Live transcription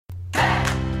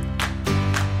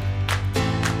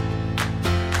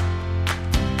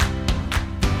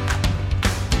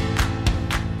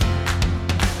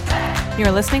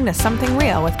You're listening to Something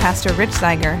Real with Pastor Rich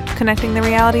Zeiger, connecting the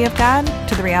reality of God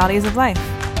to the realities of life.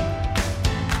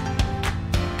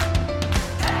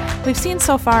 We've seen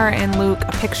so far in Luke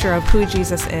a picture of who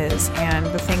Jesus is and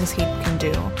the things he can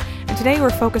do. And today we're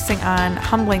focusing on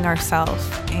humbling ourselves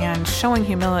and showing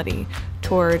humility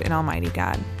toward an almighty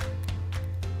God.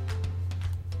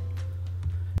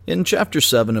 In Chapter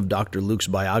 7 of Dr. Luke's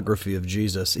biography of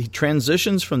Jesus, he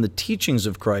transitions from the teachings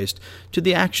of Christ to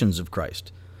the actions of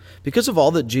Christ. Because of all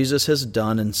that Jesus has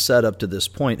done and said up to this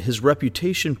point, his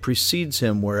reputation precedes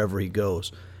him wherever he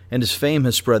goes, and his fame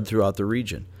has spread throughout the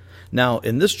region. Now,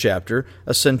 in this chapter,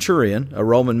 a centurion, a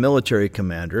Roman military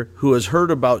commander, who has heard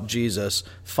about Jesus,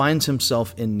 finds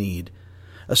himself in need.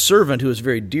 A servant who is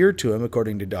very dear to him,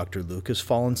 according to Dr. Luke, has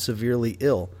fallen severely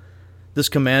ill. This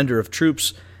commander of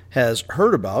troops has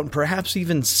heard about and perhaps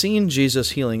even seen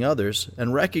Jesus healing others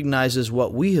and recognizes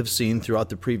what we have seen throughout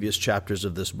the previous chapters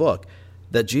of this book,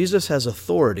 that Jesus has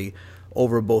authority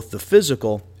over both the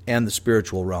physical and the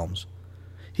spiritual realms.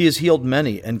 He has healed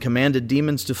many and commanded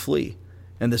demons to flee,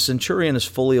 and the centurion is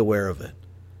fully aware of it.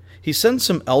 He sends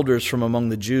some elders from among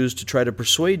the Jews to try to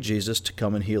persuade Jesus to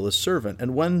come and heal his servant,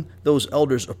 and when those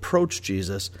elders approach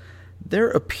Jesus, their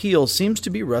appeal seems to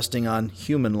be resting on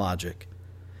human logic.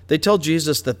 They tell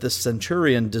Jesus that this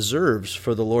centurion deserves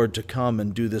for the Lord to come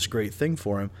and do this great thing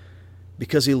for him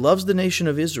because he loves the nation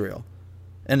of Israel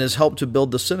and has helped to build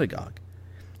the synagogue.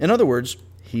 In other words,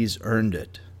 he's earned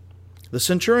it. The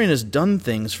centurion has done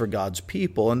things for God's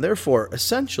people, and therefore,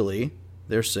 essentially,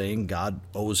 they're saying God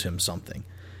owes him something.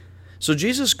 So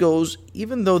Jesus goes,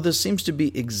 even though this seems to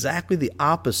be exactly the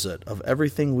opposite of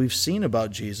everything we've seen about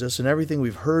Jesus and everything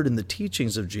we've heard in the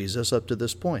teachings of Jesus up to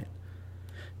this point.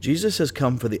 Jesus has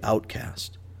come for the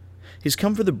outcast. He's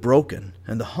come for the broken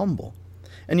and the humble.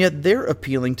 And yet they're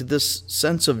appealing to this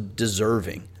sense of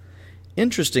deserving.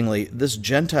 Interestingly, this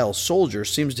Gentile soldier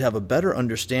seems to have a better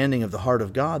understanding of the heart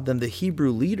of God than the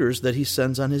Hebrew leaders that he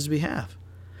sends on his behalf.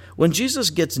 When Jesus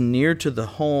gets near to the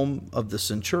home of the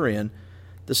centurion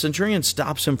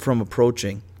stops him from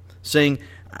approaching, saying,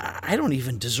 "I don't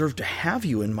even deserve to have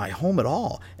you in my home at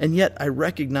all, and yet I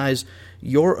recognize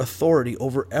your authority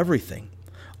over everything.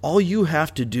 All you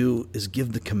have to do is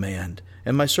give the command,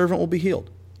 and my servant will be healed."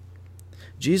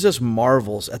 Jesus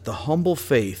marvels at the humble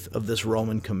faith of this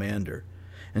Roman commander,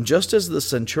 and just as the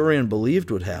centurion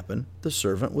believed would happen, the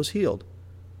servant was healed.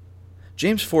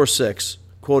 James 4:6,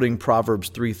 quoting Proverbs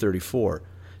 3:34,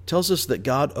 tells us that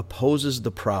God opposes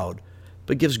the proud,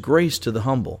 but gives grace to the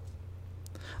humble.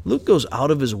 Luke goes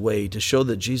out of his way to show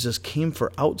that Jesus came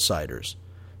for outsiders,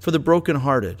 for the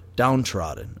brokenhearted,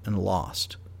 downtrodden, and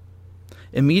lost.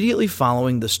 Immediately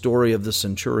following the story of the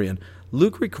centurion,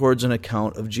 Luke records an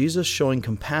account of Jesus showing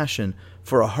compassion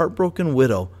for a heartbroken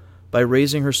widow by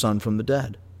raising her son from the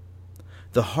dead.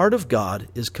 The heart of God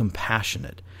is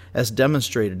compassionate, as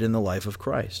demonstrated in the life of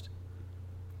Christ.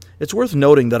 It's worth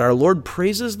noting that our Lord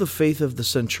praises the faith of the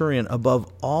centurion above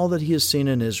all that he has seen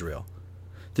in Israel.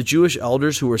 The Jewish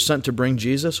elders who were sent to bring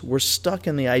Jesus were stuck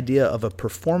in the idea of a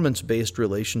performance-based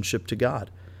relationship to God.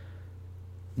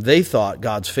 They thought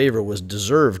God's favor was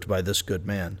deserved by this good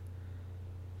man.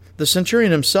 The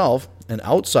centurion himself, an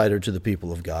outsider to the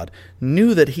people of God,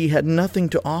 knew that he had nothing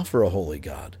to offer a holy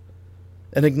God,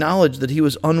 and acknowledged that he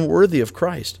was unworthy of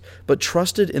Christ, but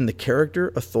trusted in the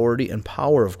character, authority, and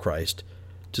power of Christ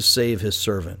to save his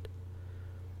servant.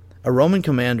 A Roman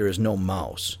commander is no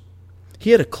mouse.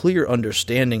 He had a clear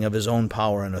understanding of his own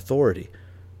power and authority,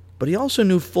 but he also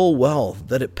knew full well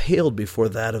that it paled before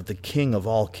that of the King of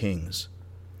all kings.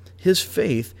 His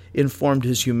faith informed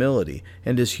his humility,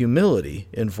 and his humility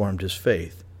informed his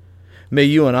faith. May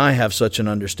you and I have such an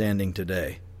understanding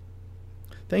today.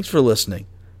 Thanks for listening,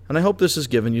 and I hope this has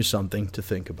given you something to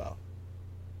think about.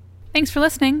 Thanks for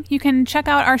listening. You can check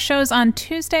out our shows on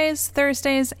Tuesdays,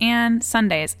 Thursdays, and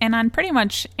Sundays, and on pretty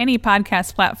much any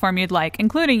podcast platform you'd like,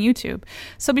 including YouTube.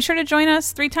 So be sure to join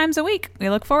us 3 times a week.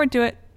 We look forward to it.